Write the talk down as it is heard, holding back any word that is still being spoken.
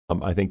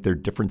I think there are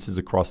differences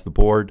across the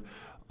board.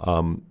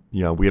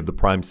 We have the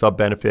Prime sub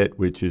benefit,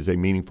 which is a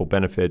meaningful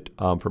benefit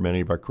for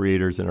many of our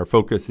creators, and our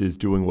focus is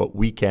doing what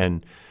we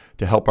can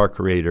to help our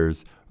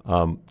creators,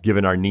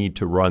 given our need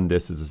to run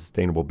this as a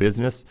sustainable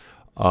business.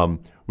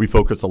 We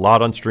focus a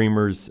lot on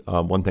streamers.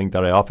 One thing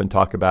that I often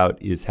talk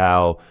about is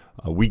how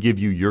we give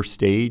you your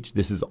stage.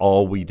 This is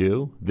all we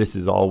do. This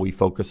is all we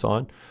focus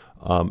on.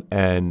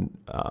 And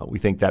we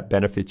think that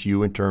benefits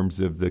you in terms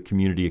of the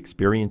community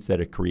experience that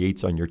it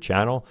creates on your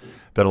channel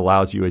that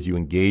allows you, as you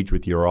engage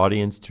with your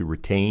audience, to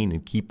retain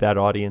and keep that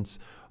audience.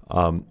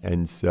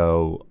 And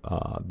so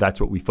that's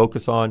what we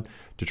focus on,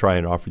 to try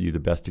and offer you the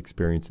best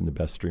experience and the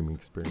best streaming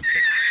experience.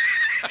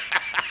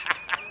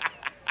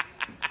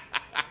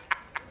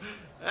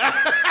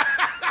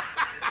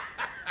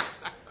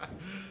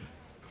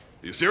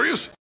 You serious?